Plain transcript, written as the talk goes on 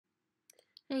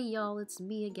Hey y'all, it's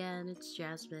me again, it's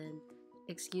Jasmine.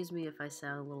 Excuse me if I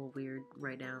sound a little weird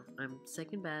right now. I'm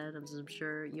sick in bed, as I'm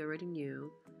sure you already knew.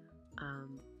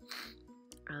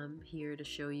 I'm here to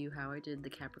show you how I did the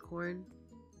Capricorn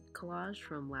collage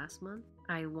from last month.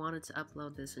 I wanted to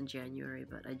upload this in January,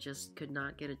 but I just could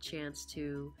not get a chance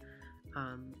to.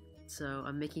 So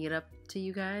I'm making it up to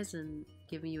you guys and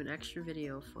giving you an extra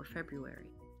video for February.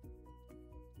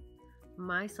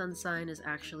 My sun sign is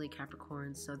actually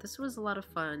Capricorn, so this was a lot of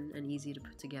fun and easy to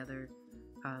put together.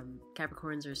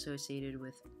 Capricorns are associated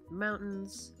with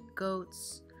mountains,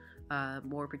 goats,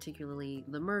 more particularly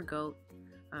the mer goat.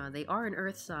 They are an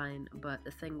earth sign, but the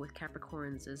thing with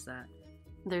Capricorns is that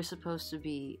they're supposed to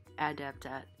be adept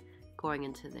at going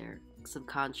into their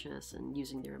subconscious and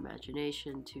using their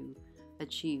imagination to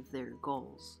achieve their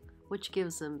goals, which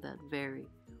gives them that very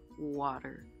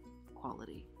water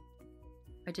quality.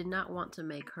 I did not want to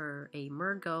make her a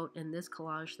mer goat in this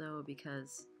collage though,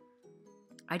 because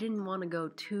I didn't want to go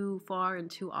too far and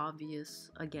too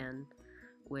obvious again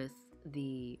with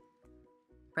the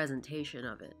presentation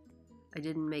of it. I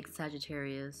didn't make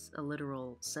Sagittarius a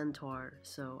literal centaur,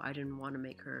 so I didn't want to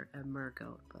make her a mer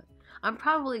goat, but I'm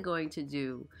probably going to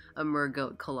do a mer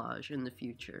goat collage in the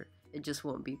future. It just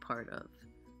won't be part of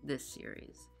this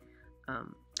series.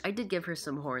 I did give her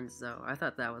some horns though. I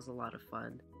thought that was a lot of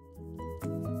fun.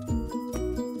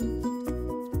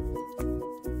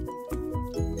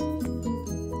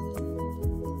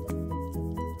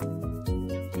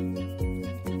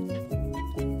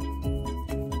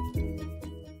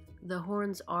 The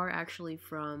horns are actually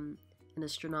from an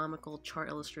astronomical chart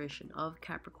illustration of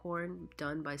Capricorn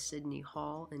done by Sidney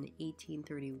Hall in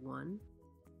 1831.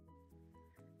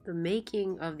 The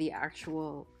making of the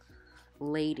actual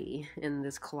lady in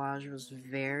this collage was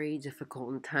very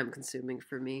difficult and time-consuming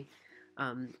for me.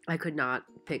 I could not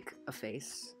pick a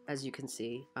face, as you can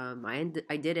see.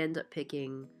 I did end up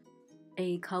picking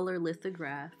a color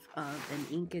lithograph of an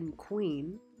Incan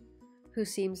queen who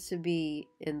seems to be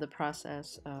in the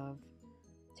process of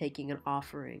taking an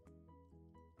offering.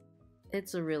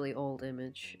 It's a really old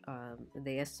image.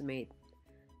 They estimate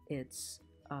its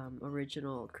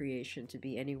original creation to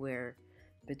be anywhere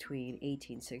between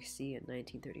 1860 and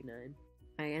 1939.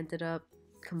 I ended up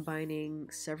combining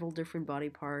several different body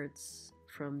parts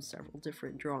from several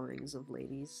different drawings of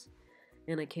ladies,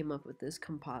 and I came up with this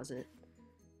composite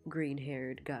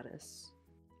green-haired goddess.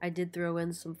 I did throw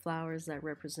in some flowers that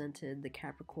represented the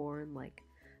Capricorn, like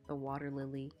the water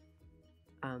lily.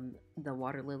 The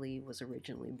water lily was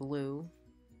originally blue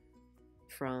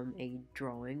from a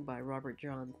drawing by Robert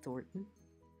John Thornton,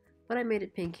 but I made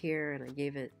it pink here and I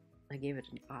gave it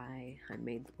an eye. I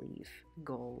made the leaf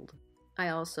gold. I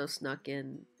also snuck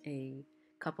in a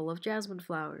couple of jasmine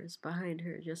flowers behind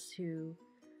her just to,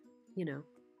 you know,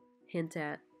 hint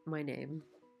at my name.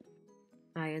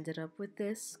 I ended up with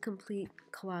this complete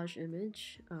collage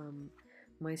image.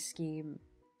 My scheme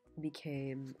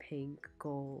became pink,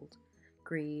 gold,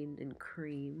 green, and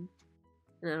cream.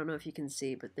 And I don't know if you can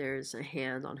see, but there's a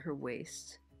hand on her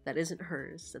waist that isn't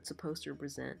hers, that's supposed to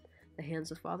represent the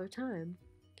hands of Father Time,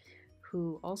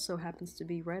 who also happens to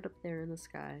be right up there in the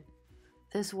sky.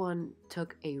 This one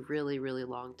took a really, really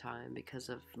long time because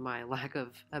of my lack of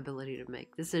ability to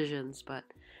make decisions, but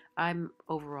I'm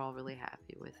overall really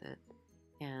happy with it.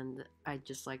 And I'd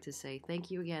just like to say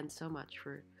thank you again so much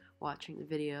for watching the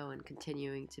video and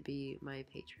continuing to be my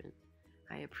patron.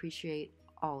 I appreciate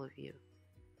all of you.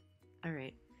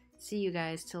 Alright, see you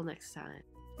guys till next time.